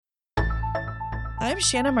I'm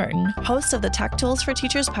Shanna Martin, host of the Tech Tools for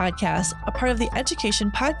Teachers podcast, a part of the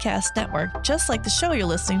Education Podcast Network, just like the show you're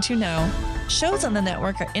listening to now. Shows on the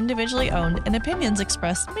network are individually owned, and opinions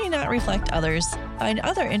expressed may not reflect others. Find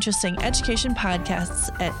other interesting education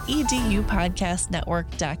podcasts at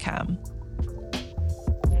edupodcastnetwork.com.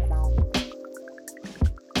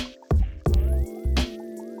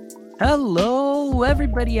 Hello,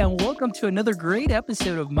 everybody, and welcome to another great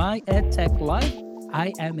episode of My EdTech Life.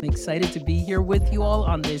 I am excited to be here with you all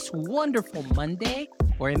on this wonderful Monday,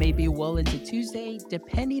 or it may be well into Tuesday,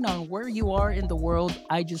 depending on where you are in the world.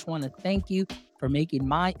 I just want to thank you for making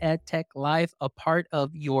My EdTech Life a part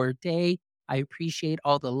of your day. I appreciate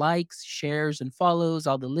all the likes, shares, and follows,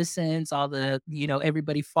 all the listens, all the,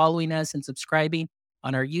 everybody following us and subscribing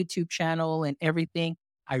on our YouTube channel and everything.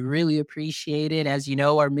 I really appreciate it. As you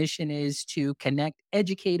know, our mission is to connect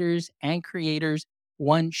educators and creators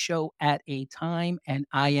one show at a time. And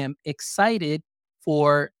I am excited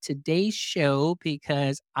for today's show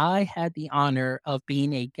because I had the honor of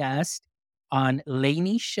being a guest on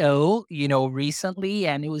Lainey's show, recently,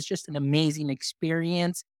 and it was just an amazing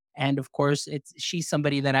experience. And of course, she's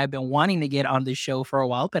somebody that I've been wanting to get on the show for a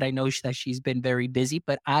while, but I know that she's been very busy.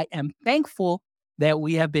 But I am thankful that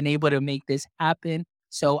we have been able to make this happen.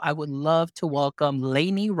 So I would love to welcome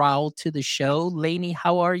Lainey Rowell to the show. Lainey,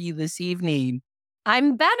 how are you this evening?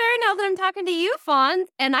 I'm better now that I'm talking to you, Fawn.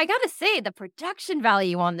 And I gotta say, the production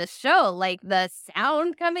value on this show, like the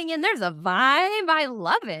sound coming in, there's a vibe. I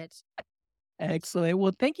love it. Excellent.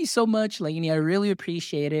 Well, thank you so much, Lainey. I really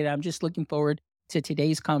appreciate it. I'm just looking forward to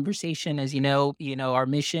today's conversation. As you know, our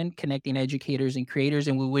mission, connecting educators and creators,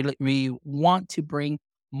 and we want to bring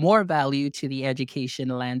more value to the education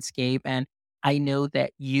landscape. And I know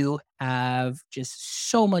that you have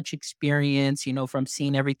just so much experience, from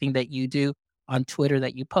seeing everything that you do on Twitter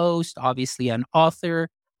that you post, obviously an author,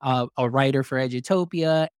 a writer for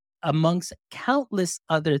Edutopia, amongst countless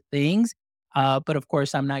other things. But of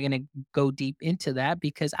course, I'm not going to go deep into that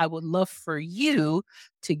because I would love for you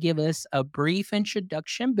to give us a brief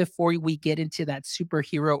introduction before we get into that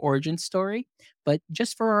superhero origin story. But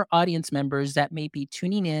just for our audience members that may be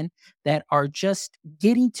tuning in, that are just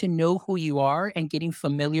getting to know who you are and getting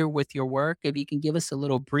familiar with your work, if you can give us a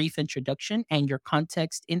little brief introduction and your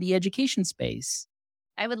context in the education space.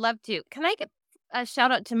 I would love to. Can I get a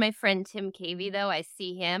shout out to my friend Tim Cavey, though? I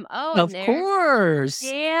see him. Oh, Of course.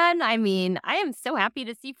 Dan. I mean, I am so happy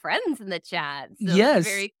to see friends in the chat. So Yes.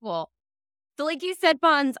 very cool. So like you said,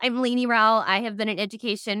 Bonds, I'm Lainey Rowell. I have been in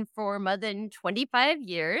education for more than 25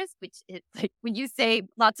 years, which is like when you say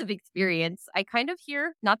lots of experience, I kind of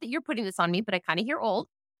hear, not that you're putting this on me, but I kind of hear old.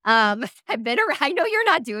 I've been around, I know you're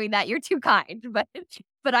not doing that. You're too kind, but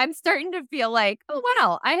I'm starting to feel like, oh,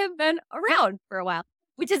 wow, I have been around for a while,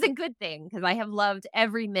 which is a good thing because I have loved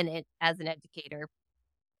every minute as an educator.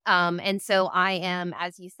 And so I am,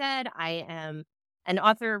 as you said, I am an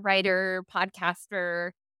author, writer,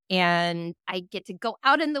 podcaster, and I get to go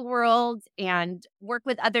out in the world and work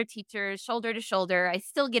with other teachers shoulder to shoulder. I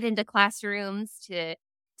still get into classrooms to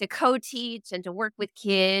co-teach and to work with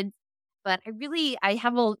kids. But I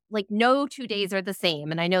have no 2 days are the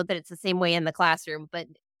same. And I know that it's the same way in the classroom, but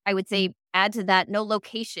I would say add to that, no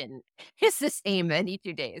location is the same any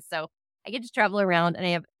 2 days. So I get to travel around and I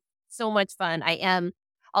have so much fun. I am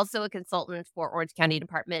also a consultant for Orange County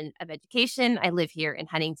Department of Education. I live here in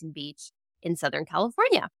Huntington Beach in Southern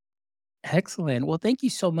California. Excellent. Well, thank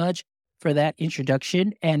you so much for that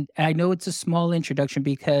introduction. And I know it's a small introduction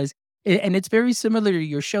because, and it's very similar to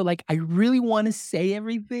your show. Like, I really want to say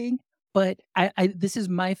everything, but this is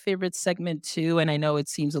my favorite segment too. And I know it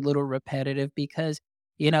seems a little repetitive because,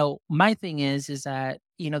 my thing is that,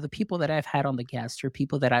 the people that I've had on the guest are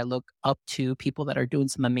people that I look up to, people that are doing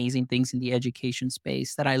some amazing things in the education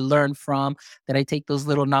space that I learn from, that I take those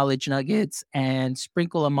little knowledge nuggets and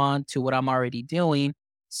sprinkle them on to what I'm already doing.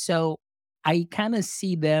 So I kind of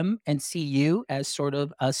see them and see you as sort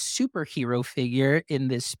of a superhero figure in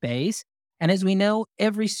this space. And as we know,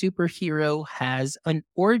 every superhero has an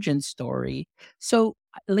origin story. So,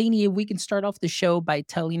 Lainey, if we can start off the show by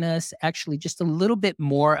telling us actually just a little bit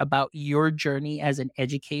more about your journey as an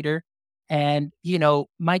educator. And,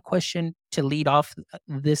 my question to lead off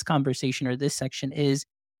this conversation or this section is,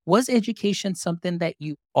 was education something that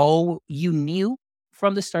you knew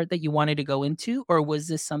from the start that you wanted to go into, or was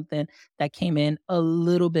this something that came in a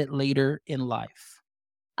little bit later in life?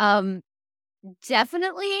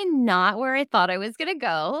 Definitely not where I thought I was going to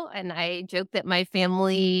go. And I joke that my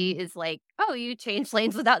family is like, oh, you changed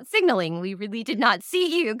lanes without signaling. We really did not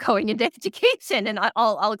see you going into education. And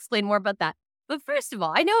I'll explain more about that. But first of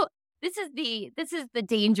all, I know this is the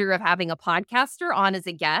danger of having a podcaster on as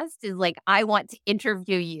a guest is like, I want to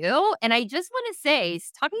interview you. And I just want to say,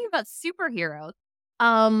 talking about superheroes,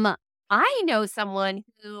 I know someone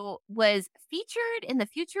who was featured in the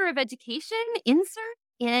Future of Education insert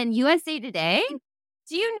in USA Today.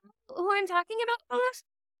 Do you know who I'm talking about?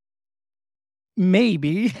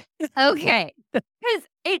 Maybe. Okay. Because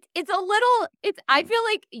I feel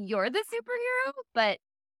like you're the superhero, but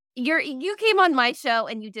you came on my show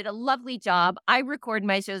and you did a lovely job. I record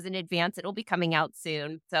my shows in advance. It'll be coming out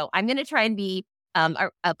soon. So I'm going to try and be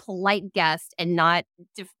a polite guest and not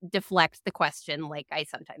deflect the question like I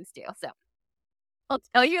sometimes do. So I'll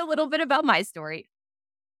tell you a little bit about my story.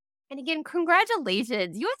 And again,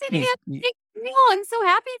 congratulations. USA Today has a big deal. I'm so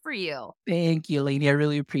happy for you. Thank you, Lainey. I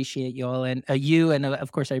really appreciate you all, and you, and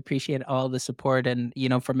of course, I appreciate all the support and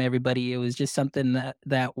from everybody. It was just something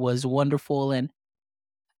that was wonderful, and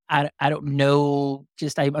I don't know,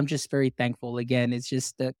 I'm just very thankful. Again, it's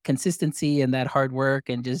just the consistency and that hard work,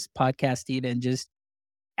 and just podcasting and just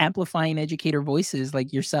amplifying educator voices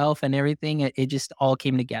like yourself and everything. It just all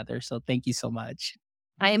came together. So thank you so much.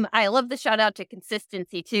 I love the shout out to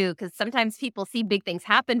consistency too, because sometimes people see big things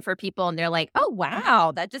happen for people and they're like, oh,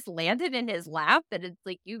 wow, that just landed in his lap. And it's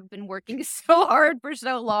like, you've been working so hard for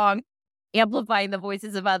so long, amplifying the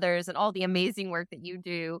voices of others and all the amazing work that you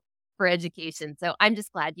do for education. So I'm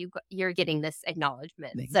just glad you're getting this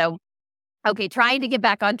acknowledgement. Thanks. So, okay, trying to get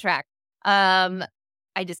back on track. I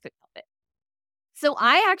just couldn't help it. So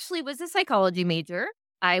I actually was a psychology major.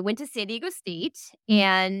 I went to San Diego State,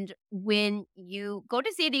 and when you go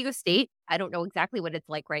to San Diego State, I don't know exactly what it's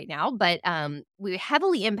like right now, but we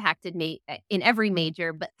heavily impacted me in every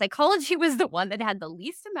major, but psychology was the one that had the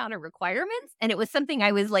least amount of requirements, and it was something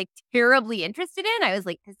I was like terribly interested in. I was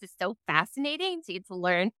like, this is so fascinating to get to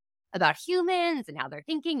learn about humans and how they're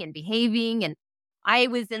thinking and behaving, and I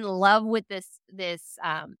was in love with this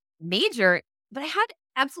major, but I had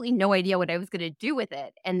absolutely no idea what I was going to do with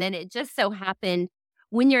it, and then it just so happened.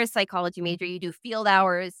 When you're a psychology major, you do field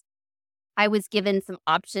hours. I was given some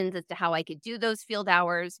options as to how I could do those field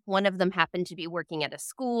hours. One of them happened to be working at a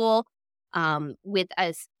school with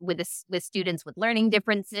students with learning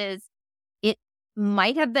differences. It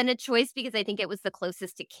might have been a choice because I think it was the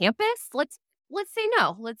closest to campus. Let's say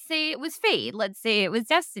no. Let's say it was fate. Let's say it was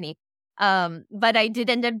destiny. But I did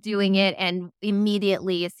end up doing it, and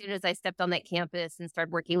immediately, as soon as I stepped on that campus and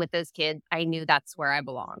started working with those kids, I knew that's where I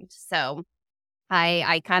belonged. So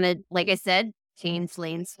I kind of, like I said, changed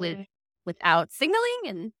lanes without signaling,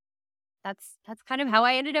 and that's kind of how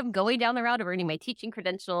I ended up going down the route of earning my teaching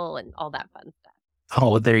credential and all that fun stuff.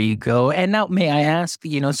 Oh, there you go. And now, may I ask,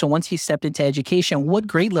 so once you stepped into education, what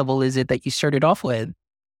grade level is it that you started off with?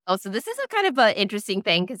 Oh, so this is a kind of an interesting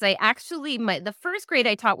thing because I actually, the first grade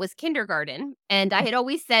I taught was kindergarten. And I had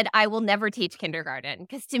always said, I will never teach kindergarten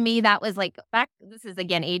because to me, that was like this is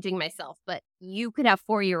again, aging myself, but you could have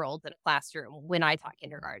 4-year-olds in a classroom when I taught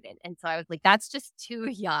kindergarten. And so I was like, that's just too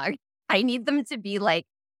young. I need them to be like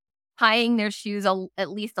tying their shoes at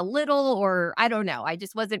least a little, or I don't know. I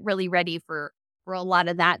just wasn't really ready for a lot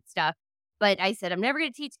of that stuff. But I said, I'm never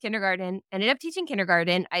going to teach kindergarten. Ended up teaching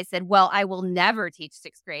kindergarten. I said, well, I will never teach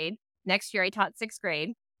 6th grade. Next year, I taught 6th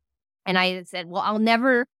grade. And I said, well, I'll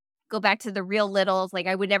never go back to the real littles. Like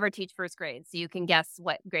I would never teach 1st grade. So you can guess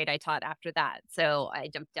what grade I taught after that. So I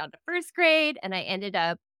jumped down to 1st grade, and I ended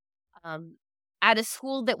up at a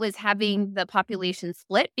school that was having the population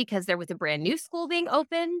split because there was a brand new school being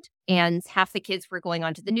opened, and half the kids were going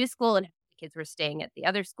on to the new school and half the kids were staying at the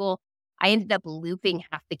other school. I ended up looping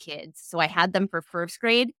half the kids. So I had them for 1st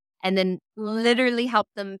grade and then literally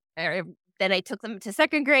helped them. Then I took them to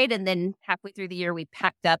 2nd grade. And then halfway through the year, we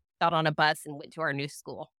packed up, got on a bus, and went to our new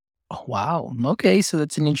school. Oh, wow. Okay. So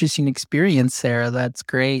that's an interesting experience, Sarah. That's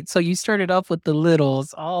great. So you started off with the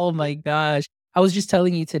littles. Oh, my gosh. I was just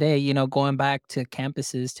telling you today, going back to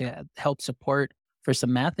campuses to help support for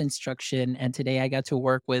some math instruction. And today I got to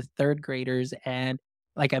work with 3rd graders, and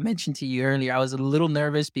like I mentioned to you earlier, I was a little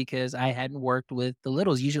nervous because I hadn't worked with the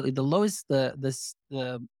littles. Usually the lowest, the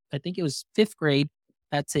I think it was 5th grade.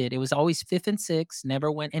 That's it. It was always 5th and 6th,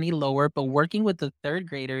 never went any lower. But working with the 3rd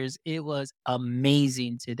graders, it was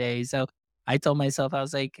amazing today. So I told myself, I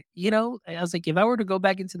was like, if I were to go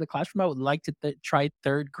back into the classroom, I would like to try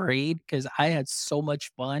 3rd grade because I had so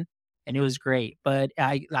much fun and it was great. But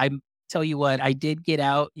I tell you what, I did get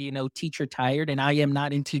out, teacher tired, and I am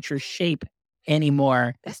not in teacher shape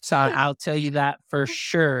anymore. So I'll tell you that for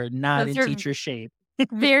sure, not Those in are teacher shape.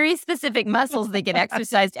 very specific muscles that get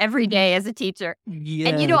exercised every day as a teacher. Yeah.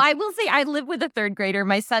 And, I will say I live with a 3rd grader.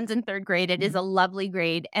 My son's in 3rd grade. It is a lovely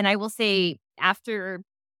grade. And I will say after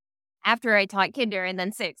after I taught kinder and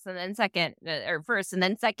then sixth and then second or first and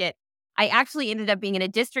then second, I actually ended up being in a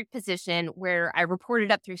district position where I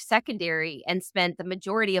reported up through secondary and spent the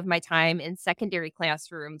majority of my time in secondary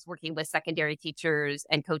classrooms working with secondary teachers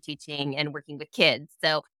and co-teaching and working with kids.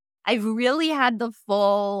 So I've really had the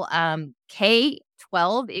full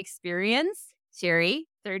K-12 experience. Sherry,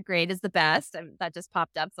 third grade is the best. That just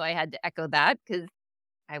popped up, so I had to echo that because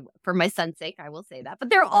for my son's sake, I will say that. But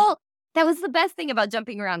that was the best thing about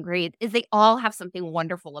jumping around grades is they all have something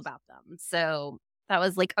wonderful about them. So that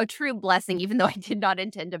was like a true blessing, even though I did not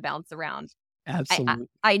intend to bounce around. Absolutely.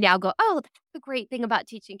 I now go, oh, that's the great thing about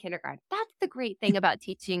teaching kindergarten. That's the great thing about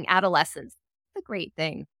teaching adolescents. The great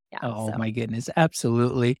thing. Yeah. Oh So my goodness,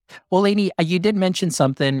 absolutely. Well, Lainey, you did mention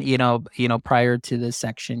something, prior to this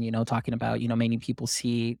section, talking about, many people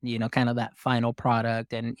see, kind of that final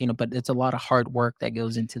product and, but it's a lot of hard work that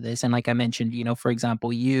goes into this. And like I mentioned, for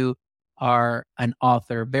example, you are an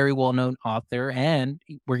author, very well-known author, and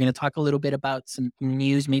we're going to talk a little bit about some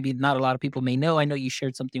news maybe not a lot of people may know. I know you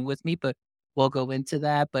shared something with me, but we'll go into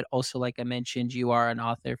that. But also, like I mentioned, you are an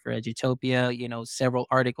author for Edutopia, several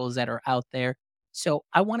articles that are out there. So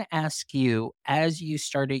I want to ask you, as you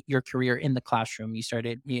started your career in the classroom, you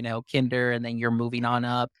started, kinder, and then you're moving on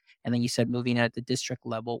up, and then you said moving at the district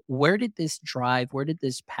level. Where did this drive, where did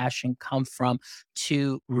this passion come from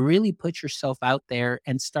to really put yourself out there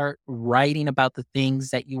and start writing about the things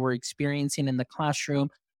that you were experiencing in the classroom,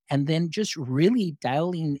 and then just really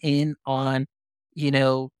dialing in on,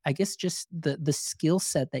 I guess just the skill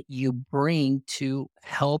set that you bring to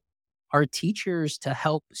help our teachers, to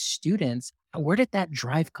help students? Where did that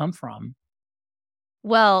drive come from?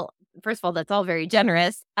 well, first of all, that's all very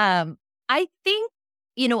generous. I think,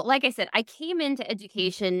 like I said, I came into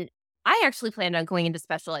education. I actually planned on going into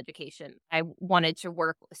special education. I wanted to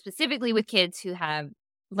work specifically with kids who have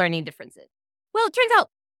learning differences. Well, it turns out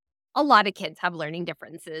a lot of kids have learning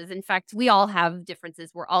differences. In fact, we all have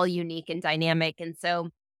differences. We're all unique and dynamic. And so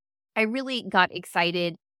I really got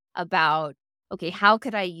excited about, okay, how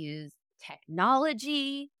could I use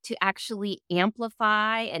technology to actually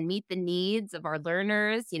amplify and meet the needs of our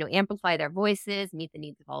learners, amplify their voices, meet the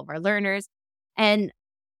needs of all of our learners. And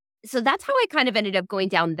so that's how I kind of ended up going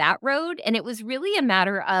down that road. And it was really a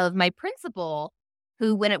matter of my principal,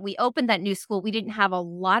 who, we opened that new school, we didn't have a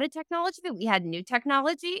lot of technology, but we had new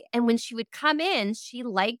technology. And when she would come in, she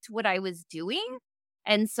liked what I was doing.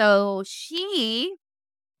 And so this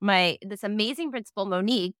amazing principal,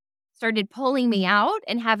 Monique, started pulling me out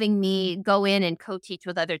and having me go in and co-teach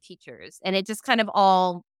with other teachers. And it just kind of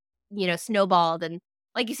all, snowballed. And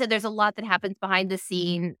like you said, there's a lot that happens behind the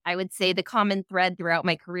scene. I would say the common thread throughout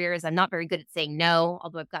my career is I'm not very good at saying no,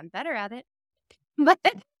 although I've gotten better at it. But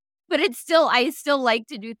I still like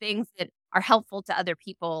to do things that are helpful to other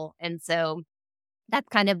people. And so that's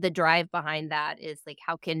kind of the drive behind that is like,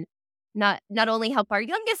 how can not only help our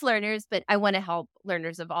youngest learners, but I want to help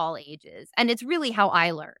learners of all ages. And it's really how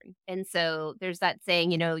I learn. And so there's that saying,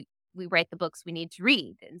 we write the books we need to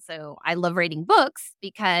read. And so I love writing books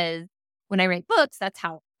because when I write books, that's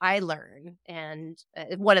how I learn. And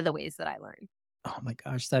one of the ways that I learn. Oh my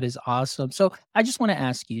gosh, that is awesome. So I just want to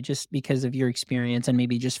ask you, just because of your experience and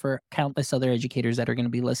maybe just for countless other educators that are going to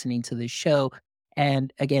be listening to this show,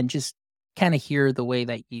 and again, just kind of hear the way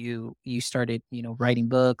that you started, writing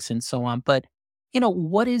books and so on. But,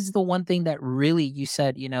 what is the one thing that really you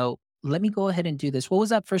said, let me go ahead and do this? What was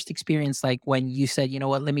that first experience like when you said, you know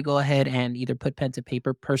what, let me go ahead and either put pen to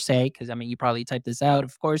paper per se, because I mean, you probably typed this out,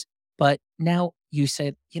 of course, but now you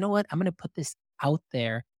said, you know what, I'm going to put this out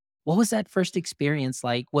there. What was that first experience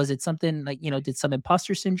like? Was it something like, did some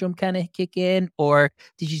imposter syndrome kind of kick in? Or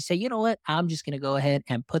did you say, you know what, I'm just going to go ahead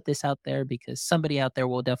and put this out there because somebody out there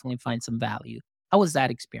will definitely find some value? How was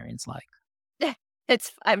that experience like?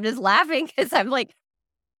 I'm just laughing because I'm like,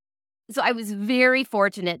 so I was very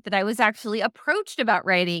fortunate that I was actually approached about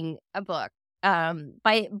writing a book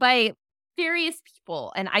by various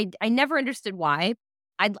people. And I never understood why.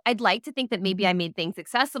 I'd like to think that maybe I made things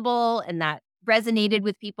accessible and that resonated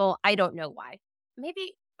with people. I don't know why.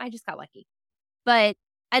 Maybe I just got lucky. But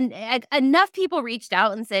enough people reached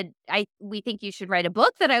out and said, we think you should write a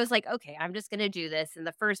book, that I was like, okay, I'm just going to do this. And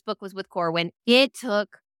the first book was with Corwin. It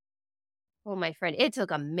took, oh, my friend, it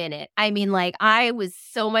took a minute. I mean, like, I was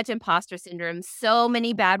so much imposter syndrome, so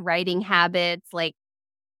many bad writing habits. Like,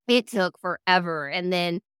 it took forever. And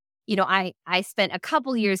then, I spent a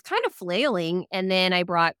couple years kind of flailing. And then I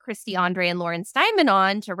brought Christy Andre and Lauren Steinman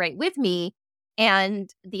on to write with me. And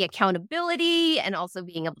the accountability and also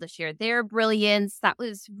being able to share their brilliance, that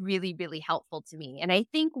was really, really helpful to me. And I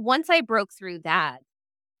think once I broke through that,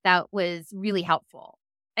 that was really helpful.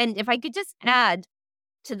 And if I could just add,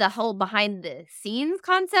 to the whole behind the scenes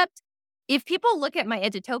concept, if people look at my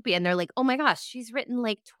Edutopia and they're like, oh my gosh, she's written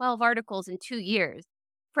like 12 articles in 2 years.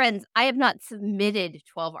 Friends, I have not submitted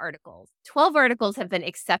 12 articles. 12 articles have been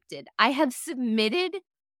accepted. I have submitted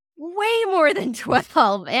way more than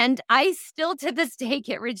 12, and I still to this day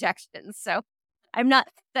get rejections. So I'm not,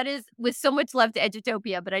 that is with so much love to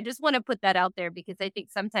Edutopia, but I just want to put that out there because I think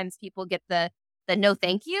sometimes people get the no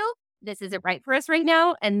thank you. This isn't right for us right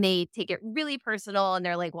now. And they take it really personal and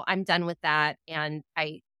they're like, well, I'm done with that. And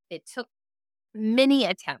it took many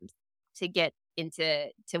attempts to get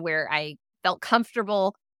to where I felt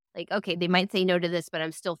comfortable. Like, okay, they might say no to this, but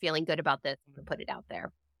I'm still feeling good about this. I'm going to put it out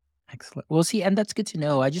there. Excellent. Well, see, and that's good to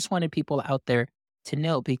know. I just wanted people out there to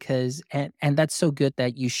know because and that's so good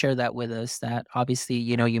that you share that with us that obviously,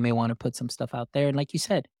 you may want to put some stuff out there. And like you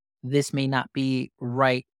said, this may not be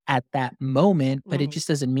right at that moment, but it Mm. just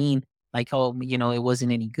doesn't mean like, oh, it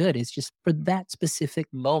wasn't any good. It's just for that specific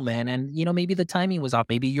moment. And, maybe the timing was off.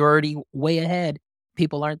 Maybe you're already way ahead.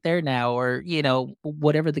 People aren't there now, or,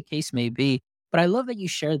 whatever the case may be. But I love that you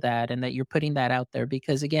share that and that you're putting that out there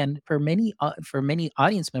because again, for many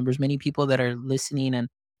audience members, many people that are listening and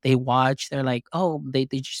they watch, they're like, oh, they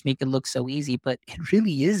just make it look so easy, but it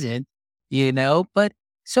really isn't. But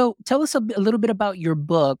so tell us a little bit about your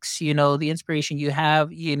books, the inspiration you have,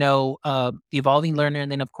 The Evolving Learner,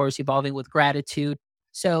 and then of course Evolving with Gratitude.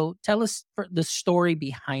 So tell us the story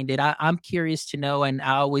behind it. I'm curious to know, and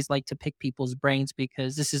I always like to pick people's brains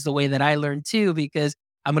because this is the way that I learn too, because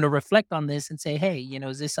I'm going to reflect on this and say, hey,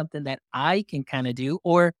 is this something that I can kind of do?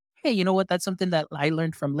 Or, hey, you know what? That's something that I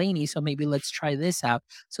learned from Lainey. So maybe let's try this out.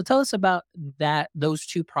 So tell us about those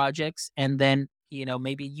two projects. And then,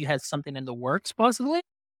 maybe you had something in the works possibly.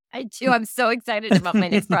 I do. I'm so excited about my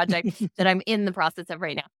next project that I'm in the process of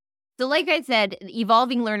right now. So like I said,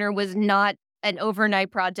 Evolving Learner was not an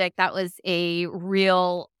overnight project. That was a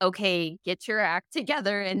real, okay, get your act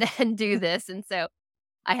together and do this. And so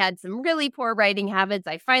I had some really poor writing habits.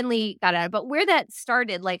 I finally got out. But where that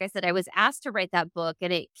started, like I said, I was asked to write that book,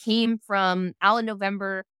 and it came from Alan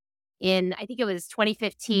November in, I think it was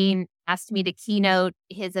 2015, asked me to keynote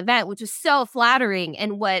his event, which was so flattering.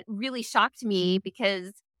 And what really shocked me,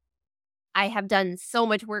 because I have done so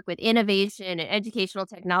much work with innovation and educational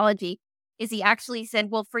technology, is he actually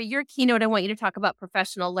said, well, for your keynote, I want you to talk about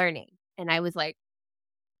professional learning. And I was like,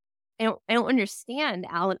 I don't understand,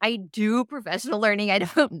 Alan. I do professional learning. I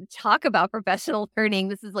don't talk about professional learning.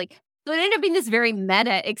 This is like, so it ended up being this very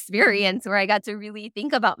meta experience where I got to really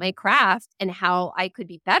think about my craft and how I could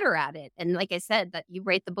be better at it. And like I said, that you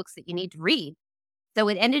write the books that you need to read. So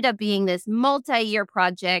it ended up being this multi-year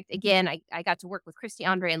project. Again, I got to work with Christy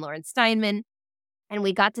Andre and Lauren Steinman, and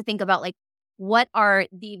we got to think about like, what are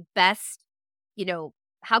the best,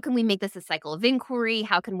 how can we make this a cycle of inquiry?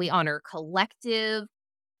 How can we honor collective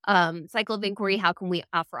cycle of inquiry? How can we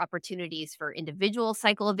offer opportunities for individual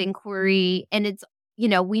cycle of inquiry? And it's,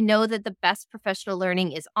 we know that the best professional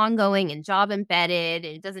learning is ongoing and job embedded.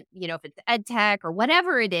 And it doesn't, if it's ed tech or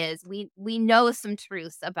whatever it is, we know some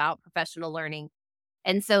truths about professional learning.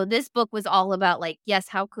 And so this book was all about like, yes,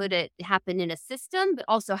 how could it happen in a system, but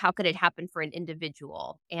also how could it happen for an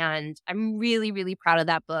individual? And I'm really, really proud of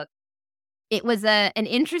that book. It was an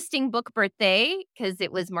interesting book birthday because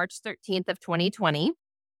it was March 13th of 2020.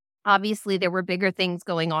 Obviously, there were bigger things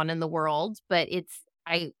going on in the world, but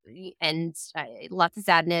lots of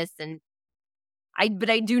sadness, but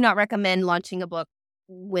I do not recommend launching a book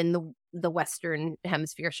when the Western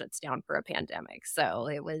Hemisphere shuts down for a pandemic. So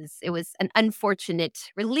it was an unfortunate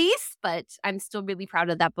release, but I'm still really proud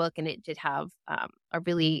of that book, and it did have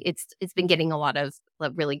it's been getting a lot of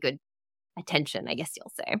really good attention, I guess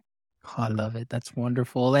you'll say. Oh, I love it. That's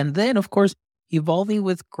wonderful. And then, of course, Evolving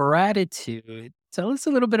with Gratitude. Tell us a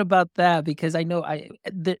little bit about that because I know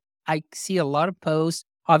I see a lot of posts.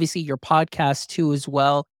 Obviously, your podcast too as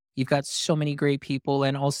well. You've got so many great people,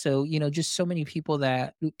 and also just so many people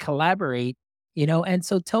that collaborate. And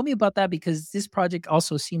so tell me about that because this project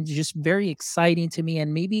also seems just very exciting to me,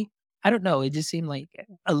 and maybe I don't know. It just seemed like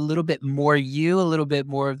a little bit more a little bit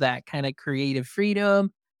more of that kind of creative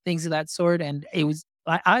freedom, things of that sort. And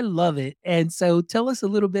I love it. And so tell us a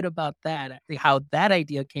little bit about that, how that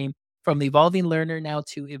idea came from the Evolving Learner now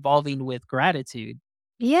to Evolving with Gratitude.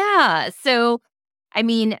 Yeah. So, I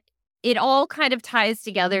mean, it all kind of ties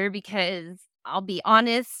together because I'll be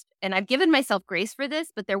honest, and I've given myself grace for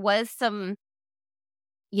this, but there was some,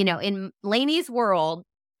 in Lainey's world,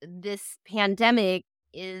 this pandemic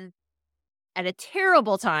is at a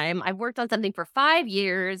terrible time. I've worked on something for 5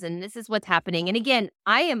 years and this is what's happening. And again,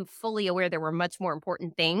 I am fully aware there were much more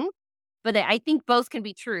important things, But I think both can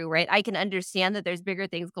be true, right? I can understand that there's bigger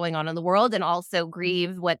things going on in the world and also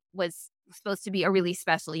grieve what was supposed to be a really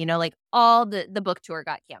special, like all the book tour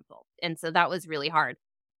got canceled. And so that was really hard.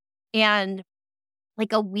 And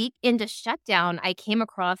like a week into shutdown, I came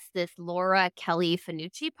across this Laura Kelly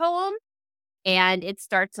Fanucci poem, and it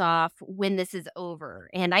starts off, "When this is over."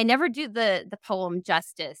 And I never do the poem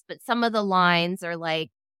justice, but some of the lines are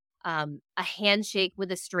like, a handshake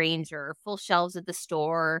with a stranger, full shelves at the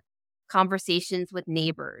store, conversations with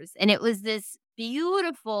neighbors. And it was this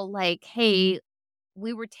beautiful, like, hey,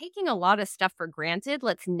 we were taking a lot of stuff for granted.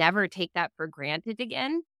 Let's never take that for granted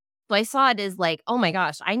again. So I saw it as like, oh my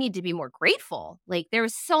gosh, I need to be more grateful. Like there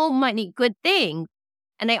was so many good things.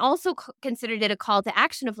 And I also considered it a call to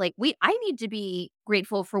action of like, I need to be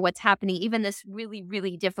grateful for what's happening, even this really,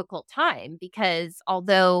 really difficult time, because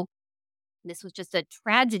although this was just a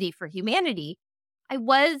tragedy for humanity, I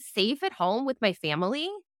was safe at home with my family.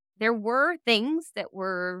 There were things that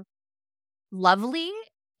were lovely,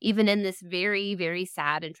 even in this very, very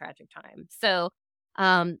sad and tragic time. So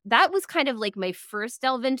that was kind of like my first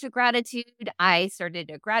delve into gratitude. I started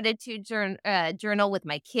a gratitude journal with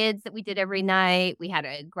my kids that we did every night. We had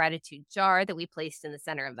a gratitude jar that we placed in the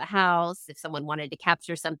center of the house. If someone wanted to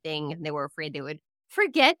capture something and they were afraid they would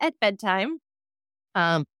forget at bedtime,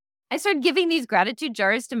 I started giving these gratitude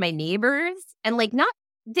jars to my neighbors. And like not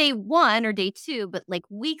day one or day two, but like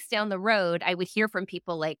weeks down the road, I would hear from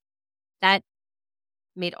people like, that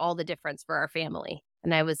made all the difference for our family.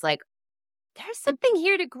 And I was like, there's something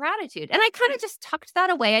here to gratitude. And I kind of just tucked that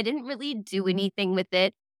away. I didn't really do anything with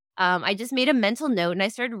it. I just made a mental note and I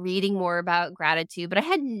started reading more about gratitude, but I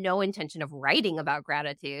had no intention of writing about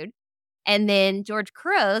gratitude. And then George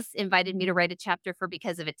Couros invited me to write a chapter for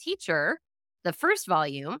Because of a Teacher, the first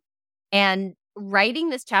volume. And writing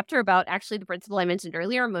this chapter about actually the principal I mentioned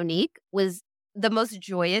earlier, Monique, was the most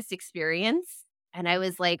joyous experience. And I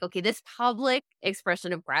was like, okay, this public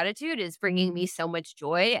expression of gratitude is bringing me so much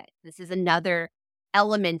joy. This is another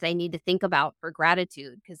element I need to think about for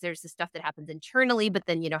gratitude, because there's the stuff that happens internally, but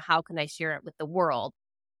then, how can I share it with the world?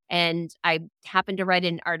 And I happened to write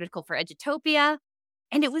an article for Edutopia,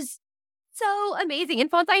 and it was so amazing.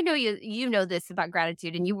 And Fonz, I know you know this about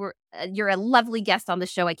gratitude, and you're a lovely guest on the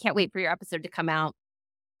show. I can't wait for your episode to come out.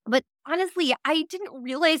 But honestly, I didn't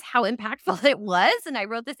realize how impactful it was. And I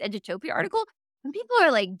wrote this Edutopia article, and people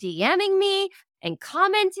are like DMing me and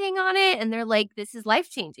commenting on it. And they're like, this is life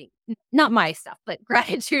changing. Not my stuff, but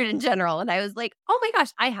gratitude in general. And I was like, oh my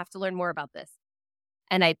gosh, I have to learn more about this.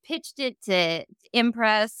 And I pitched it to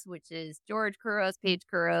Impress, which is George Couros, Paige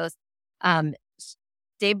Couros, um,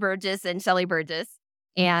 Dave Burgess, and Shelley Burgess.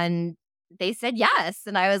 And they said yes.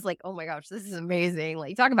 And I was like, oh my gosh, this is amazing.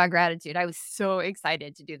 Like, talk about gratitude. I was so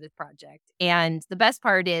excited to do this project. And the best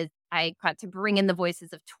part is I got to bring in the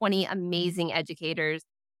voices of 20 amazing educators.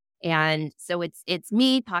 And so it's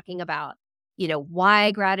me talking about,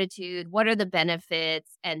 why gratitude, what are the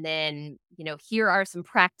benefits? And then, here are some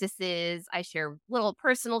practices. I share little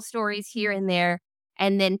personal stories here and there.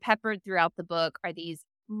 And then peppered throughout the book are these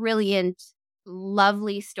brilliant,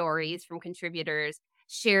 lovely stories from contributors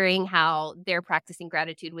sharing how they're practicing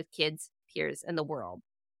gratitude with kids, peers, and the world.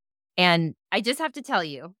 And I just have to tell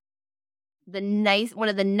you, one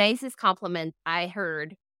of the nicest compliments I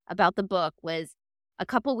heard about the book was a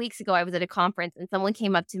couple weeks ago. I was at a conference and someone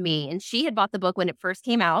came up to me, and she had bought the book when it first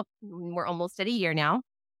came out. We're almost at a year now.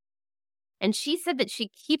 And she said that she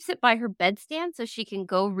keeps it by her bedstand so she can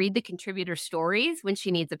go read the contributor stories when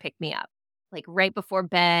she needs a pick-me-up. Like right before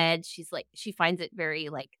bed, she finds it very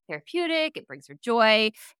like therapeutic. It brings her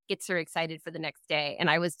joy, gets her excited for the next day. And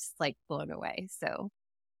I was just like blown away. So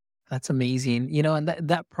That's amazing. And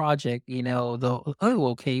that project,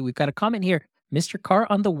 okay, we've got a comment here. Mr. Carr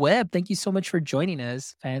on the web. Thank you so much for joining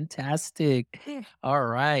us. Fantastic. All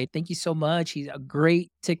right. Thank you so much. He's a great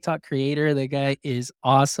TikTok creator. The guy is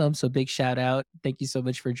awesome. So big shout out. Thank you so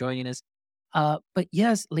much for joining us. But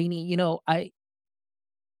yes, Lainey,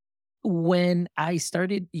 when I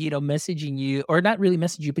started, messaging you, or not really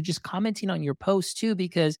messaging you, but just commenting on your post too,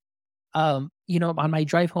 because on my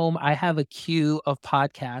drive home, I have a queue of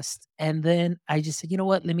podcasts. And then I just said, you know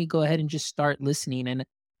what, let me go ahead and just start listening. And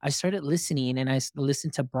I started listening, and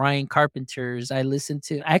listened to Brian Carpenter's. I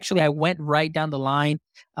went right down the line.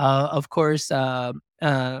 Of course, oh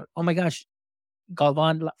my gosh,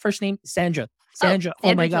 Galvan, first name, Sandra. Sandra,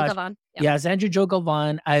 oh my Sandra Jo gosh. Galvan. Yep. Yeah, Sandra Jo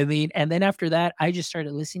Galvan. I mean, and then after that, I just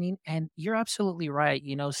started listening. And you're absolutely right.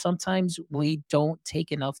 Sometimes we don't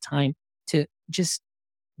take enough time to just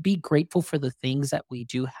be grateful for the things that we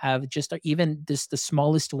do have, just even the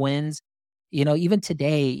smallest wins. Even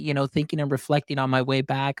today, thinking and reflecting on my way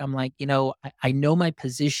back, I'm like, I know my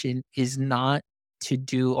position is not to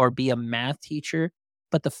do or be a math teacher,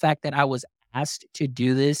 but the fact that I was asked to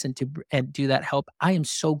do this and do that help, I am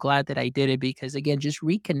so glad that I did it because again, just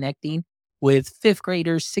reconnecting with fifth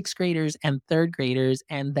graders, sixth graders, and third graders,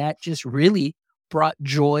 and that just really brought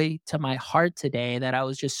joy to my heart today that I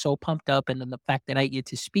was just so pumped up. And then the fact that I get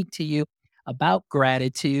to speak to you about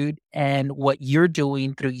gratitude and what you're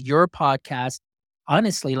doing through your podcast,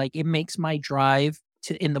 honestly, like it makes my drive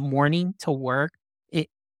to in the morning to work. It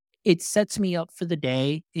it sets me up for the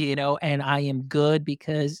day, and I am good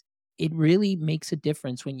because it really makes a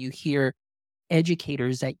difference when you hear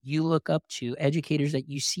educators that you look up to, educators that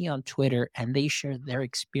you see on Twitter, and they share their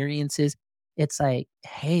experiences. It's like,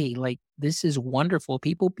 hey, like this is wonderful.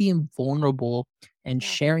 People being vulnerable and Yeah.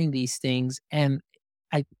 sharing these things, and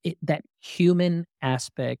that human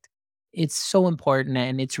aspect, it's so important,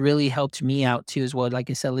 and it's really helped me out too as well. Like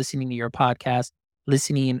I said, listening to your podcast,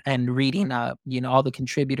 listening and reading, all the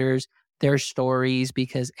contributors, their stories,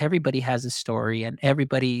 because everybody has a story, and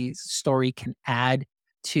everybody's story can add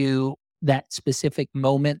to that specific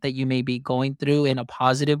moment that you may be going through in a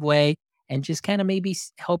positive way and just kind of maybe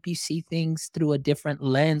help you see things through a different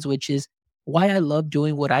lens, which is why I love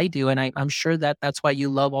doing what I do. And I'm sure that that's why you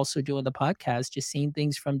love also doing the podcast, just seeing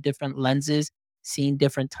things from different lenses, seeing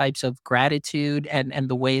different types of gratitude and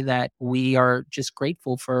the way that we are just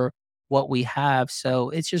grateful for what we have.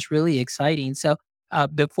 So it's just really exciting. So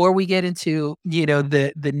before we get into,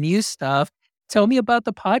 the new stuff, tell me about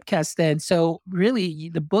the podcast then. So really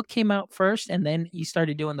the book came out first and then you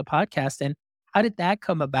started doing the podcast, and how did that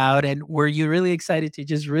come about? And were you really excited to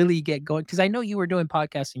just really get going? Because I know you were doing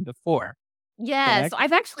podcasting before, Yeah. So correct?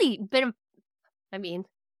 I've actually been, I mean,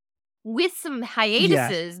 with some Yeah.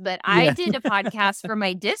 hiatuses, but I Yeah. did a podcast for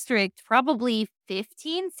my district probably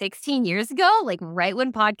 15, 16 years ago, like right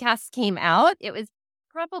when podcasts came out. It was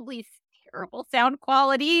probably terrible sound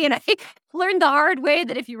quality. And I learned the hard way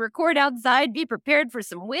that if you record outside, be prepared for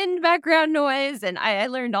some wind background noise. And I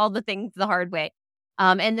learned all the things the hard way.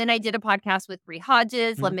 And then I did a podcast with Bree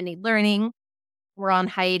Hodges, Mhm. Lemonade Learning. We're on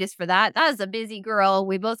hiatus for that. That was a busy girl.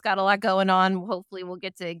 We both got a lot going on. Hopefully we'll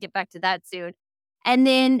get back to that soon. And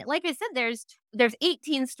then, like I said, there's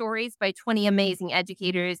 18 stories by 20 amazing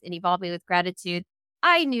educators in Evolving with Gratitude.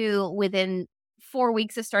 I knew within 4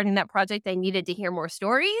 weeks of starting that project, I needed to hear more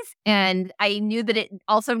stories. And I knew that it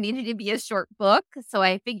also needed to be a short book. So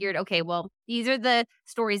I figured, okay, well, these are the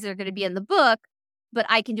stories that are going to be in the book, but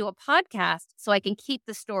I can do a podcast so I can keep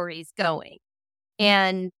the stories going.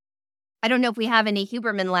 And I don't know if we have any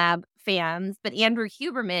Huberman Lab fans, but Andrew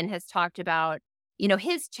Huberman has talked about,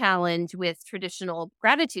 his challenge with traditional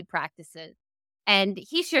gratitude practices. And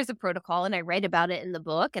he shares a protocol, and I write about it in the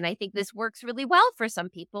book. And I think this works really well for some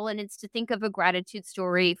people. And it's to think of a gratitude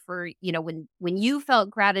story for, when you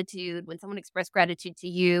felt gratitude, when someone expressed gratitude to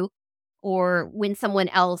you, or when someone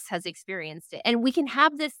else has experienced it. And we can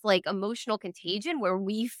have this like emotional contagion where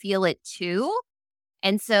we feel it too.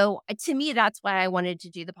 And so to me, that's why I wanted to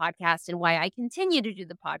do the podcast and why I continue to do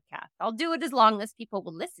the podcast. I'll do it as long as people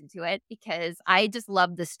will listen to it because I just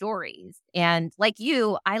love the stories. And like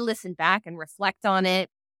you, I listen back and reflect on it,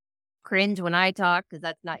 cringe when I talk because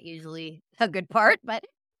that's not usually a good part. But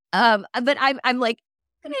I'm like,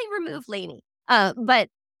 can I remove Lainey? But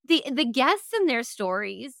the guests and their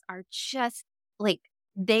stories are just like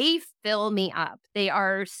they fill me up. They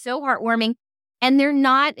are so heartwarming. And they're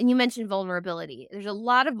not, and you mentioned vulnerability. There's a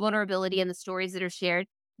lot of vulnerability in the stories that are shared.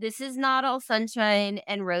 This is not all sunshine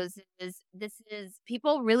and roses. This is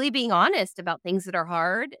people really being honest about things that are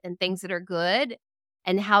hard and things that are good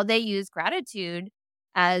and how they use gratitude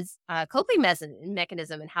as a coping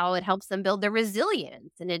mechanism and how it helps them build their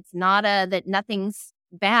resilience. And it's not that nothing's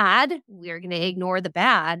bad. We're going to ignore the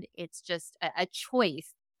bad. It's just a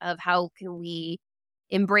choice of how can we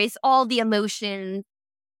embrace all the emotions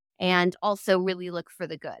and also really look for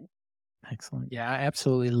the good. Excellent. Yeah, I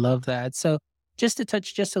absolutely love that. So just to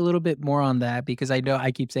touch just a little bit more on that, because I know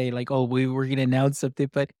I keep saying like, oh, we were going to announce something,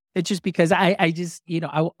 but it's just because I just,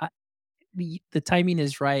 the timing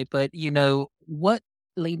is right. But what,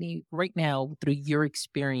 Lainey, right now through your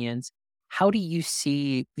experience, how do you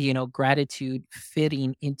see, gratitude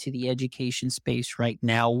fitting into the education space right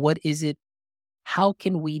now? What is it? How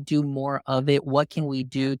can we do more of it? What can we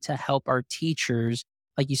do to help our teachers?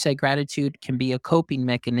 Like you said, gratitude can be a coping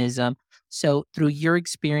mechanism. So, through your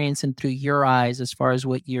experience and through your eyes, as far as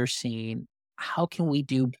what you're seeing, how can we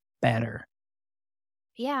do better?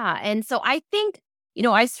 Yeah. And so I think,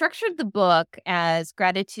 I structured the book as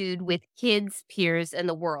gratitude with kids, peers, and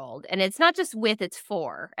the world. And it's not just with, it's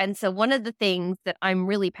for. And so one of the things that I'm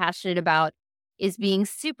really passionate about is being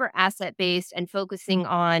super asset based and focusing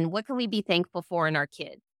on what can we be thankful for in our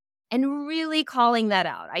kids and really calling that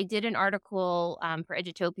out. I did an article for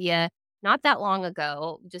Edutopia not that long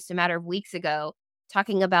ago, just a matter of weeks ago,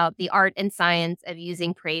 talking about the art and science of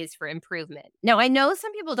using praise for improvement. Now, I know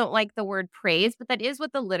some people don't like the word praise, but that is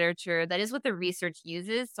what the literature, that is what the research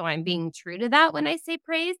uses. So I'm being true to that when I say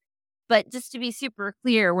praise. But just to be super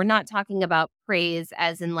clear, we're not talking about praise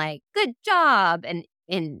as in like good job and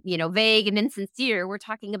vague and insincere. We're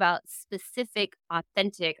talking about specific,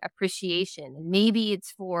 authentic appreciation. And maybe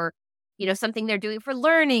it's for something they're doing for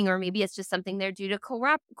learning, or maybe it's just something they're doing to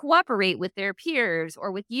cooperate with their peers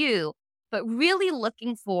or with you. But really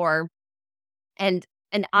looking for, and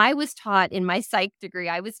I was taught in my psych degree,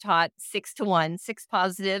 I was taught 6 to 1, 6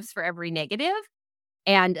 positives for every negative.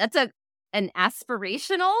 And that's an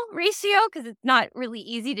aspirational ratio because it's not really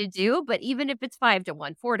easy to do. But even if it's 5 to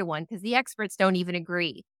 1, 4 to 1, because the experts don't even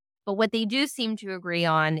agree. But what they do seem to agree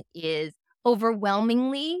on is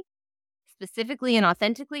overwhelmingly, specifically and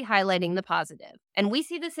authentically highlighting the positive. And we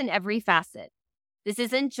see this in every facet. This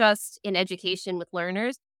isn't just in education with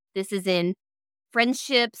learners. This is in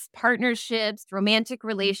friendships, partnerships, romantic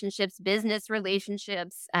relationships, business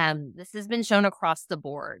relationships. This has been shown across the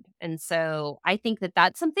board. And so I think that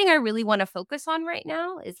that's something I really want to focus on right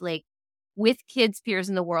now is like with kids, peers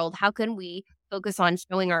in the world, how can we focus on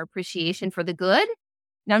showing our appreciation for the good?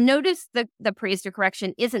 Now, notice the praise to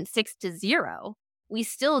correction isn't 6 to 0. We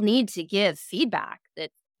still need to give feedback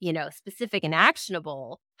that's, specific and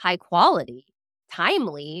actionable, high quality,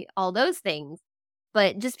 timely, all those things.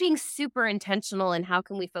 But just being super intentional in how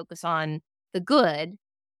can we focus on the good.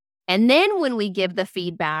 And then when we give the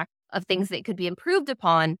feedback of things that could be improved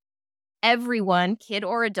upon, everyone, kid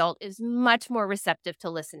or adult, is much more receptive to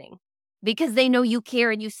listening because they know you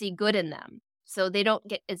care and you see good in them. So they don't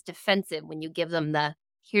get as defensive when you give them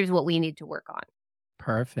here's what we need to work on.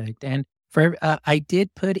 Perfect. And I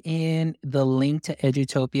did put in the link to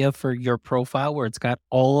Edutopia for your profile where it's got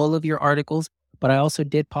all of your articles, but I also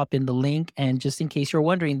did pop in the link. And just in case you're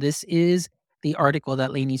wondering, this is the article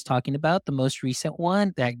that Lainey's talking about, the most recent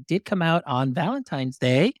one that did come out on Valentine's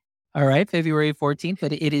Day. All right, February 14th,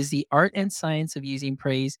 but it is the art and science of using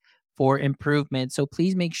praise for improvement. So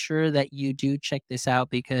please make sure that you do check this out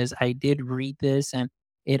because I did read this and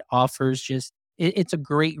it offers it's a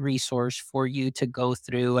great resource for you to go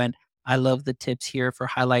through. And I love the tips here for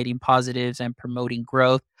highlighting positives and promoting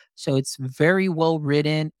growth. So it's very well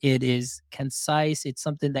written. It is concise. It's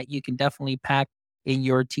something that you can definitely pack in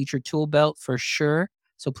your teacher tool belt for sure.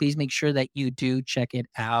 So please make sure that you do check it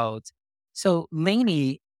out. So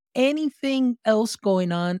Lainey, anything else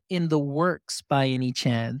going on in the works by any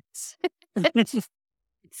chance?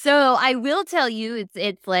 So I will tell you,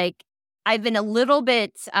 it's like I've been a little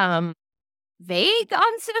bit vague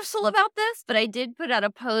on social about this, but I did put out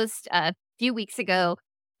a post a few weeks ago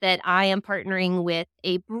that I am partnering with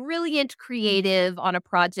a brilliant creative on a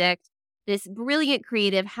project. This brilliant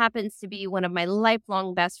creative happens to be one of my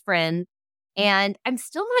lifelong best friends. And I'm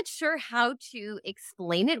still not sure how to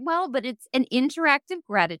explain it well, but it's an interactive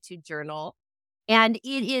gratitude journal. And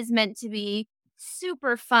it is meant to be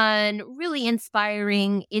super fun, really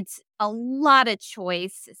inspiring. It's a lot of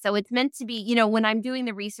choice. So it's meant to be, when I'm doing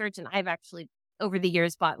the research, and I've actually over the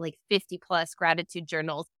years bought like 50 plus gratitude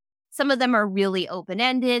journals. Some of them are really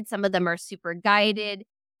open-ended. Some of them are super guided.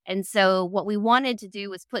 And so what we wanted to do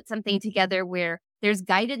was put something together where there's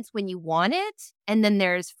guidance when you want it, and then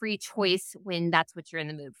there's free choice when that's what you're in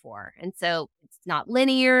the mood for. And so it's not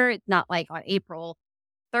linear. It's not like on April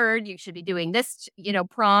 3rd, you should be doing this,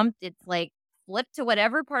 prompt. It's like flip to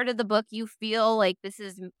whatever part of the book you feel like this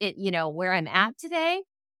is it, where I'm at today.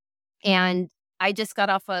 And I just got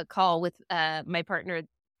off a call with my partner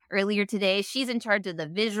earlier today. She's in charge of the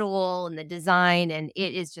visual and the design, and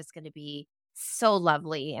it is just going to be so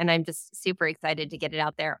lovely. And I'm just super excited to get it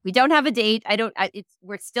out there. We don't have a date.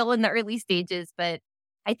 We're still in the early stages, but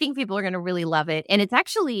I think people are going to really love it. And it's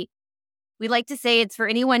actually, we like to say it's for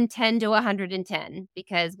anyone 10 to 110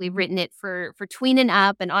 because we've written it for tween and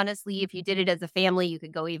up. And honestly, if you did it as a family, you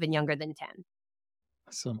could go even younger than 10.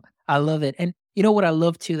 Awesome. I love it. And you know what I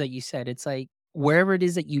love too that you said, it's like wherever it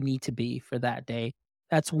is that you need to be for that day,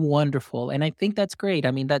 that's wonderful. And I think that's great.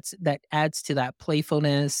 I mean, that adds to that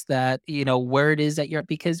playfulness that, where it is that you're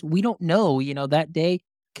because we don't know, that day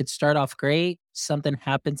could start off great. Something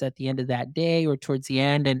happens at the end of that day or towards the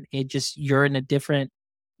end, and you're in a different,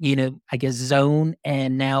 I guess zone.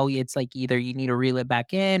 And now it's like either you need to reel it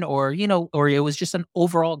back in or it was just an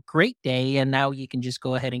overall great day. And now you can just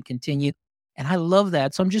go ahead and continue. And I love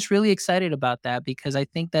that. So I'm just really excited about that because I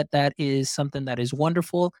think that is something that is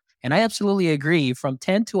wonderful. And I absolutely agree, from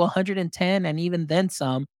 10 to 110 and even then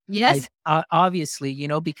some. I Yes. obviously,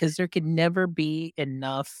 because there can never be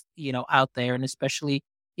enough, out there, and especially,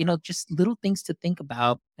 just little things to think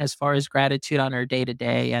about as far as gratitude on our day to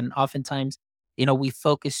day. And oftentimes, we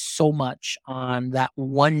focus so much on that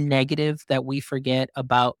one negative that we forget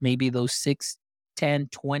about maybe those 6, 10,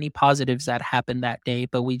 20 positives that happened that day,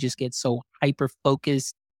 but we just get so hyper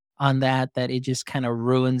focused on that it just kind of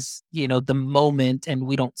ruins, the moment, and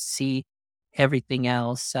we don't see everything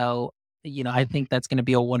else. So, I think that's going to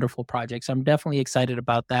be a wonderful project. So I'm definitely excited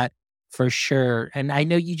about that for sure. And I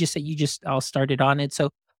know you just said you just all started on it.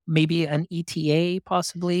 So maybe an ETA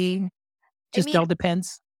possibly, I just mean, all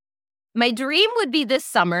depends. my dream would be this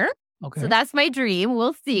summer. So Okay. that's my dream.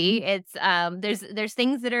 We'll see. It's there's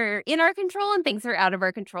things that are in our control and things that are out of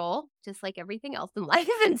our control, just like everything else in life.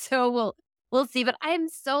 And so we'll see. But I am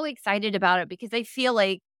so excited about it because I feel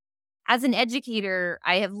like as an educator,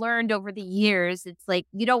 I have learned over the years, it's like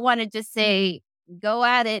you don't want to just say, go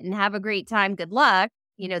at it and have a great time. Good luck.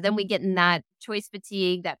 Then we get in that choice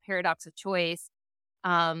fatigue, that paradox of choice.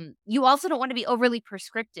 You also don't want to be overly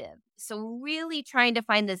prescriptive. So really trying to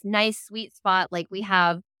find this nice sweet spot. Like we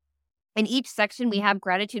have in each section, we have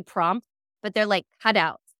gratitude prompts, but they're like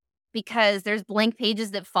cutouts because there's blank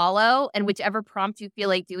pages that follow. And whichever prompt you feel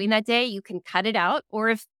like doing that day, you can cut it out. Or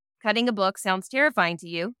if cutting a book sounds terrifying to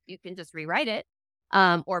you, you can just rewrite it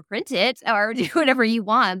or print it or do whatever you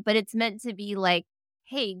want. But it's meant to be like,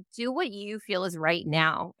 hey, do what you feel is right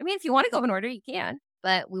now. I mean, if you want to go in order, you can,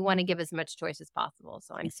 but we want to give as much choice as possible.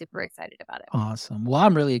 So I'm super excited about it. Awesome. Well,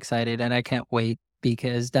 I'm really excited and I can't wait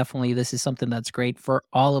because definitely this is something that's great for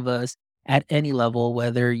all of us at any level,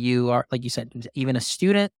 whether you are, like you said, even a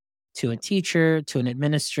student to a teacher to an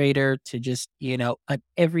administrator to just, an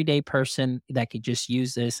everyday person that could just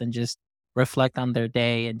use this and just reflect on their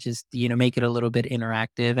day and just, make it a little bit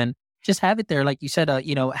interactive and just have it there. Like you said,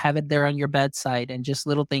 have it there on your bedside and just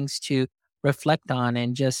little things to reflect on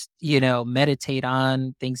and just, meditate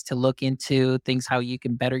on, things to look into, things how you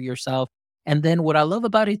can better yourself. And then what I love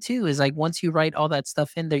about it too is like once you write all that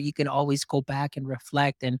stuff in there, you can always go back and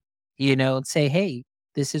reflect and, say, hey,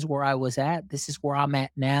 this is where I was at. This is where I'm at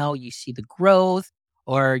now. You see the growth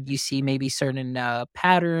or you see maybe certain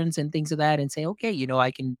patterns and things of that and say, okay, I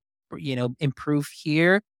can, improve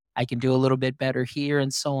here. I can do a little bit better here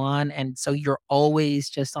and so on. And so you're always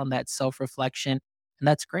just on that self reflection and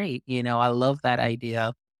that's great. I love that idea.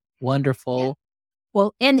 Yeah. Wonderful.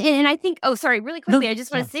 Well, And I think oh, sorry, really no, quickly, I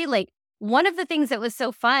just yeah. wanna say, like, one of the things that was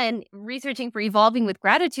so fun researching for Evolving with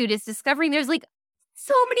Gratitude is discovering there's, like,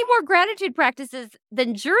 so many more gratitude practices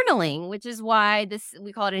than journaling, which is why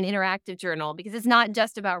we call it an interactive journal because it's not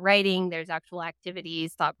just about writing, there's actual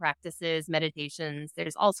activities, thought practices, meditations,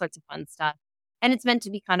 there's all sorts of fun stuff, and it's meant to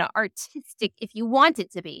be kinda artistic if you want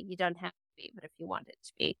it to be. You don't have to be, but if you want it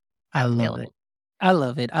to be, I that's love it. available. I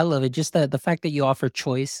love it. I love it. Just the fact that you offer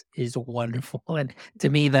choice is wonderful, and to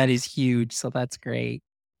me, that is huge. So that's great.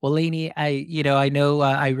 Well, Lainey, I know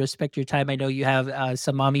I respect your time. I know you have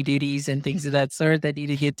some mommy duties and things of that sort that need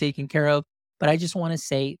to get taken care of. But I just want to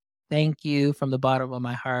say thank you from the bottom of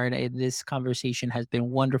my heart. This conversation has been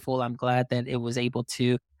wonderful. I'm glad that it was able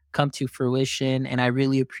to come to fruition, and I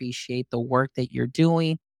really appreciate the work that you're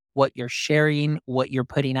doing, what you're sharing, what you're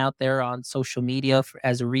putting out there on social media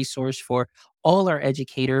as a resource for all our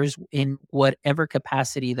educators in whatever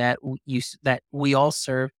capacity that we all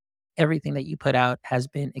serve. Everything that you put out has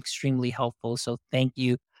been extremely helpful. So thank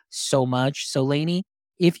you so much. So Lainey,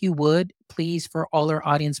 if you would please, for all our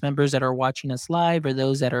audience members that are watching us live or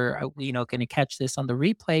those that are going to catch this on the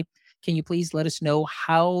replay, can you please let us know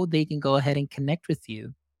how they can go ahead and connect with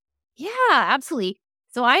you? Yeah, absolutely.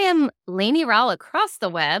 So I am Lainey Rowell across the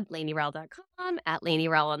web, LaineyRowell.com, at Lainey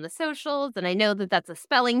Rowell on the socials. And I know that that's a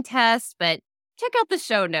spelling test, but check out the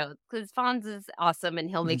show notes because Fonz is awesome and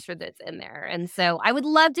he'll make Mhm. sure that it's in there. And so I would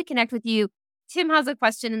love to connect with you. Tim has a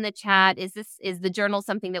question in the chat. Is the journal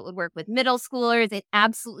something that would work with middle schoolers? It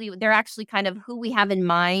absolutely, they're actually kind of who we have in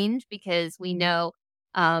mind because we know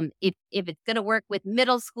if it's going to work with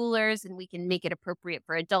middle schoolers and we can make it appropriate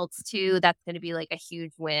for adults too, that's going to be like a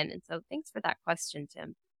huge win. And so thanks for that question,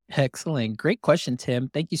 Tim. Excellent. Great question, Tim.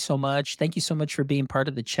 Thank you so much. Thank you so much for being part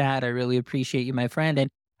of the chat. I really appreciate you, my friend. And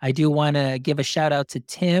I do want to give a shout out to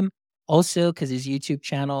Tim also because his YouTube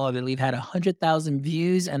channel, I believe, had 100,000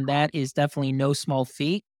 views, and that is definitely no small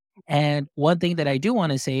feat. And one thing that I do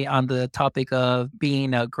want to say on the topic of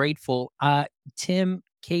being grateful, Tim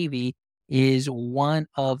Cavey is one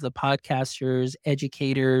of the podcasters,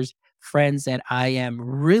 educators, friends that I am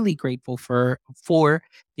really grateful for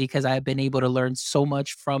because I've been able to learn so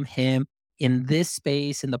much from him in this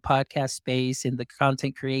space, in the podcast space, in the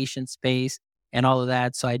content creation space, and all of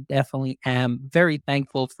that. So I definitely am very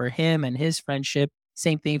thankful for him and his friendship.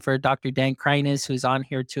 Same thing for Dr. Dan Kreines, who's on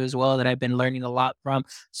here too as well, that I've been learning a lot from.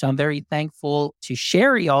 So I'm very thankful to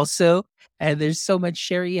Sherry also. And there's so much.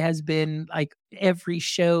 Sherry has been like every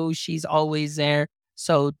show, she's always there.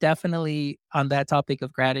 So definitely on that topic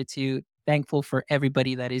of gratitude, thankful for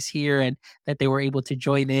everybody that is here and that they were able to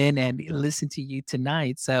join in and listen to you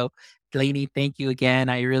tonight. So Delaney, thank you again.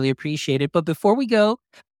 I really appreciate it. But before we go,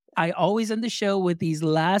 I always end the show with these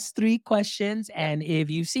last three questions. And if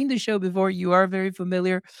you've seen the show before, you are very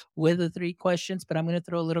familiar with the three questions, but I'm going to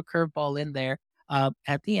throw a little curveball in there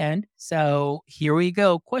at the end. So here we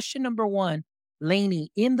go. Question number one, Lainey,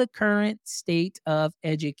 in the current state of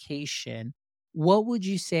education, what would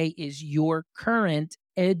you say is your current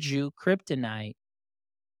edu kryptonite?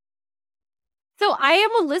 So I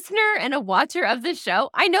am a listener and a watcher of the show.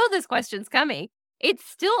 I know this question's coming. It's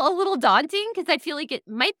still a little daunting because I feel like it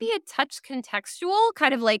might be a touch contextual,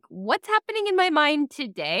 kind of like what's happening in my mind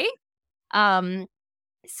today. Um,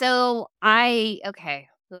 okay.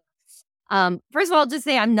 First of all, I'll just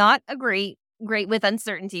say I'm not a great with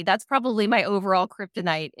uncertainty. That's probably my overall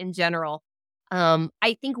kryptonite in general.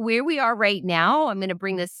 I think where we are right now, I'm going to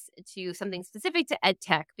bring this to something specific to ed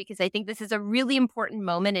tech because I think this is a really important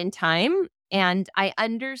moment in time. And I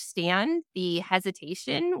understand the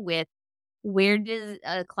hesitation with where does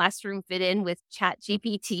a classroom fit in with Chat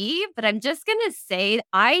GPT? But I'm just going to say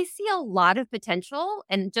I see a lot of potential.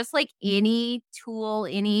 And just like any tool,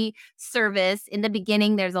 any service, in the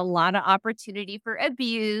beginning, there's a lot of opportunity for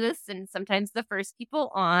abuse. And sometimes the first people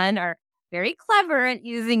on are very clever at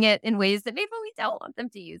using it in ways that maybe we don't want them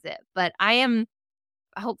to use it. But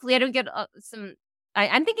hopefully I don't get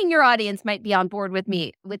I'm thinking your audience might be on board with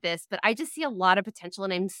me with this, but I just see a lot of potential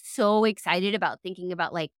and I'm so excited about thinking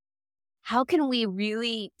about like, how can we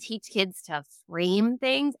really teach kids to frame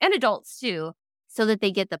things and adults too, so that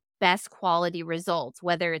they get the best quality results,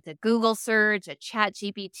 whether it's a Google search, a Chat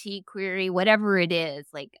GPT query, whatever it is.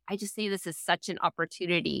 Like, I just see this as such an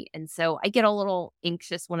opportunity. And so I get a little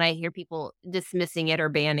anxious when I hear people dismissing it or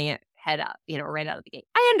banning it head up, right out of the gate.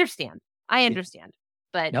 I understand.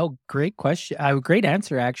 But No, great question. Great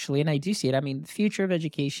answer, actually. And I do see it. I mean, future of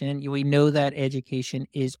education, we know that education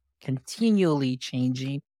is continually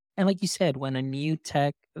changing. And like you said, when a new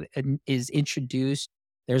tech is introduced,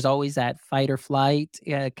 there's always that fight or flight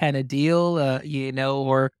kind of deal,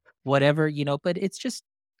 or whatever, but it's just,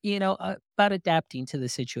 about adapting to the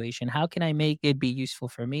situation. How can I make it be useful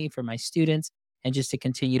for me, for my students, and just to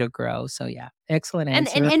continue to grow? So, yeah, excellent and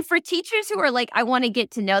answer. and for teachers who are like, I want to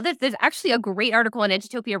get to know this, there's actually a great article in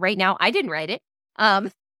Edutopia right now. I didn't write it.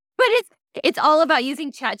 But it's all about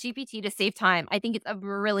using ChatGPT to save time. I think it's a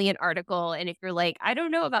brilliant article. And if you're like, I don't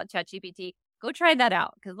know about ChatGPT, go try that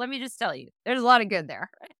out. Because let me just tell you, there's a lot of good there.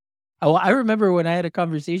 Oh, I remember when I had a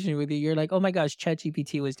conversation with you, you're like, oh my gosh,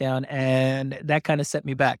 ChatGPT was down. And that kind of set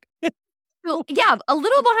me back. Well, yeah, a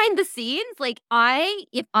little behind the scenes. Like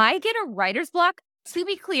if I get a writer's block, to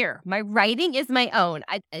be clear, my writing is my own.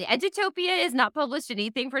 Edutopia is not published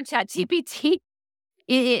anything from ChatGPT.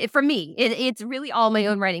 For me, it's really all my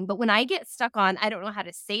own writing. But when I get stuck on, I don't know how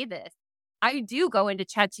to say this, I do go into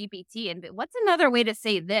ChatGPT and what's another way to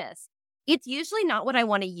say this? It's usually not what I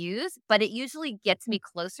want to use, but it usually gets me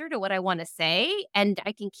closer to what I want to say. And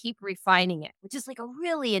I can keep refining it, which is like a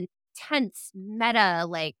really intense meta,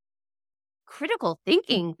 like critical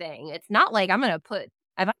thinking thing. It's not like if I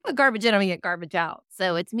put garbage in, I'm going to get garbage out.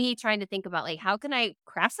 So it's me trying to think about like, how can I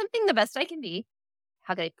craft something the best I can be?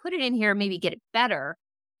 How can I put it in here, maybe get it better?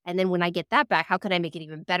 And then when I get that back, how can I make it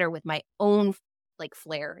even better with my own like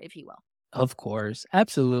flair, if you will? Of course.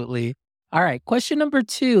 Absolutely. All right. Question number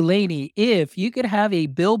 2, Lainey. If you could have a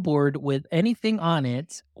billboard with anything on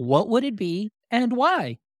it, what would it be and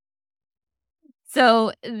why?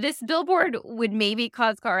 So this billboard would maybe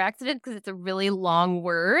cause car accidents because it's a really long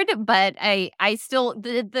word, but I still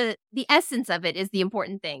the essence of it is the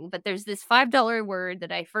important thing. But there's this $5 word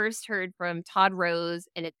that I first heard from Todd Rose,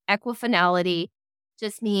 and it's equifinality.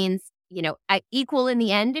 Just means equal in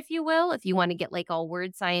the end, if you will, if you want to get like all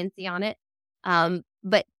word sciencey on it.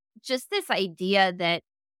 But just this idea that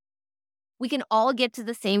we can all get to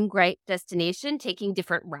the same great destination taking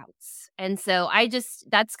different routes. And so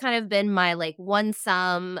that's kind of been my like one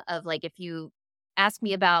sum of like, if you ask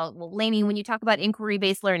me about, well, Lainey, when you talk about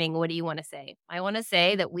inquiry-based learning, what do you want to say? I want to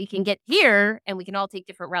say that we can get here and we can all take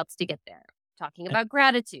different routes to get there. Talking about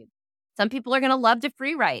gratitude. Some people are going to love to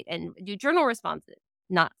free write and do journal responses.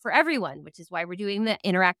 Not for everyone, which is why we're doing the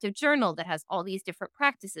interactive journal that has all these different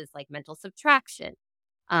practices like mental subtraction.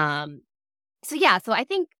 So I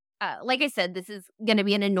think like I said, this is going to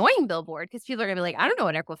be an annoying billboard because people are going to be like, I don't know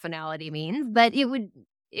what equifinality means, but it would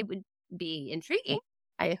be intriguing.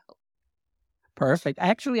 I hope. Perfect.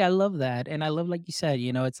 Actually, I love that. And I love, like you said,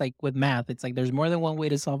 it's like with math, it's like there's more than one way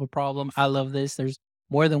to solve a problem. I love this. There's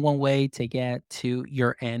more than one way to get to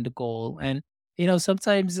your end goal. And,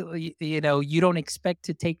 sometimes, you don't expect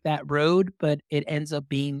to take that road, but it ends up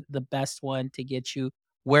being the best one to get you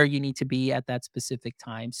where you need to be at that specific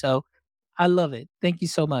time. So I love it. Thank you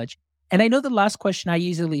so much. And I know the last question I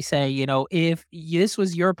usually say, if this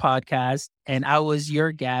was your podcast and I was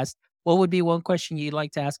your guest, what would be one question you'd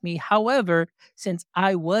like to ask me? However, since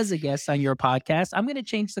I was a guest on your podcast, I'm going to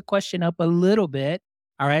change the question up a little bit.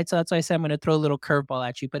 All right. So that's why I said I'm going to throw a little curveball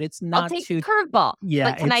at you, but it's I'll not take too. the curveball.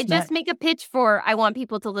 Yeah. But can I it's not. just make a pitch for I want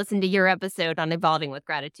people to listen to your episode on evolving with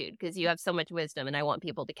gratitude because you have so much wisdom and I want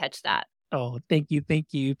people to catch that. Oh, thank you.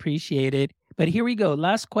 Thank you. Appreciate it. But here we go.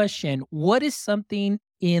 Last question. What is something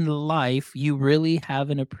in life you really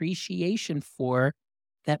have an appreciation for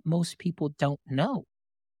that most people don't know?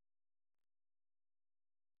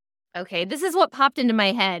 Okay, this is what popped into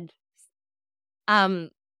my head.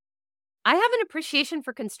 I have an appreciation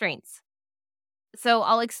for constraints. So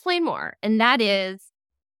I'll explain more. And that is,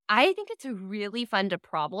 I think it's really fun to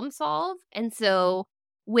problem solve. And so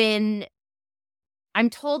when I'm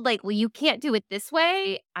told, like, well, you can't do it this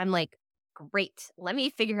way, I'm like, great, let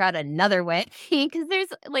me figure out another way. Because there's,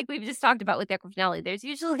 like we've just talked about with equifinality, there's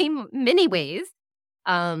usually many ways.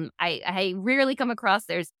 I rarely come across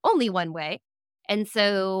there's only one way. And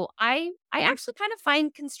so I actually kind of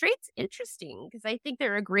find constraints interesting because I think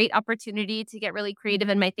they're a great opportunity to get really creative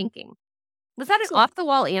in my thinking. Was that an off the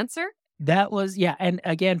wall answer? That was, yeah. And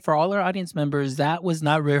again, for all our audience members, that was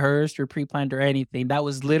not rehearsed or pre-planned or anything. That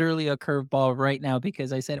was literally a curveball right now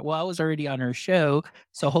because I said, well, I was already on her show.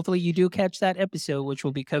 So hopefully you do catch that episode, which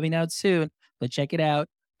will be coming out soon, but check it out.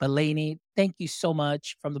 But Lainey, thank you so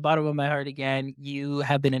much from the bottom of my heart again. You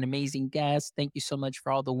have been an amazing guest. Thank you so much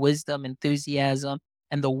for all the wisdom, enthusiasm,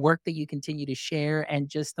 and the work that you continue to share and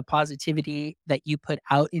just the positivity that you put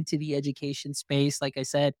out into the education space. Like I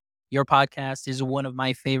said, your podcast is one of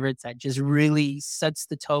my favorites that just really sets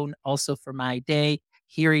the tone also for my day.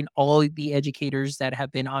 Hearing all the educators that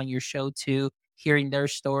have been on your show too, hearing their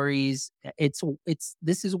stories.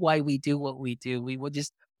 This is why we do what we do. We will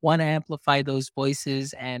just want to amplify those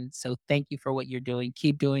voices. And so thank you for what you're doing.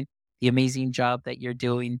 Keep doing the amazing job that you're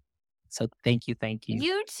doing. So thank you. Thank you.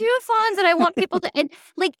 You too, Fonz. And I want people to, and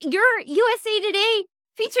like your USA Today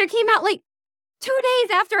feature came out like 2 days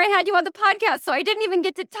after I had you on the podcast. So I didn't even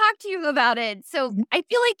get to talk to you about it. So I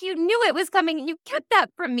feel like you knew it was coming and you kept that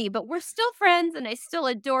from me, but we're still friends and I still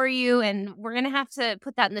adore you. And we're going to have to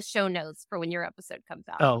put that in the show notes for when your episode comes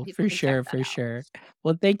out. Oh, for sure. For sure.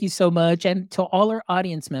 Well, thank you so much. And to all our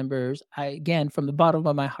audience members, again, from the bottom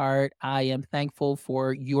of my heart, I am thankful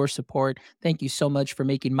for your support. Thank you so much for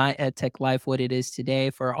making my EdTech life what it is today.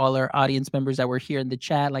 For all our audience members that were here in the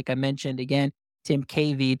chat, like I mentioned, again, Tim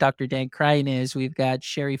Cavey, Dr. Dan Kreines, we've got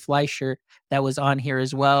Sherry Fleischer that was on here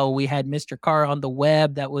as well. We had Mr. Carr on the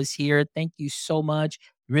web that was here. Thank you so much.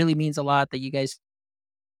 It really means a lot that you guys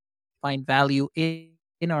find value in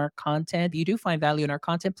our content. If you do find value in our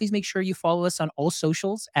content, please make sure you follow us on all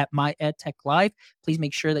socials at My EdTech Live. Please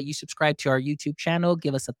make sure that you subscribe to our YouTube channel.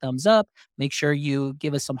 Give us a thumbs up. Make sure you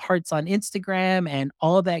give us some hearts on Instagram and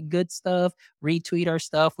all that good stuff. Retweet our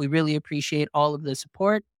stuff. We really appreciate all of the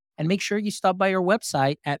support. And make sure you stop by our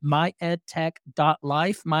website at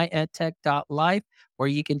myedtech.life, myedtech.life, where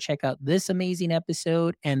you can check out this amazing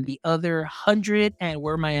episode and the other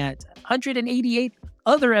 188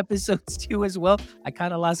 other episodes too as well. I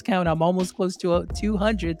kind of lost count. I'm almost close to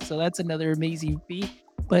 200, so that's another amazing feat.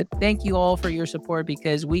 But thank you all for your support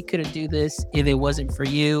because we couldn't do this if it wasn't for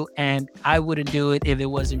you. And I wouldn't do it if it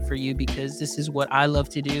wasn't for you because this is what I love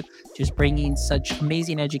to do. Just bringing such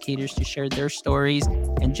amazing educators to share their stories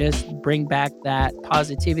and just bring back that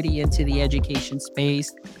positivity into the education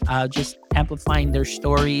space, just amplifying their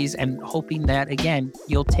stories and hoping that, again,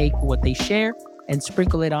 you'll take what they share and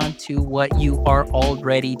sprinkle it onto what you are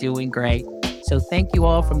already doing great. So thank you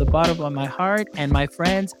all from the bottom of my heart. And my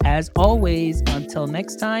friends, as always, until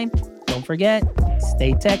next time, don't forget,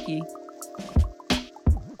 stay techie.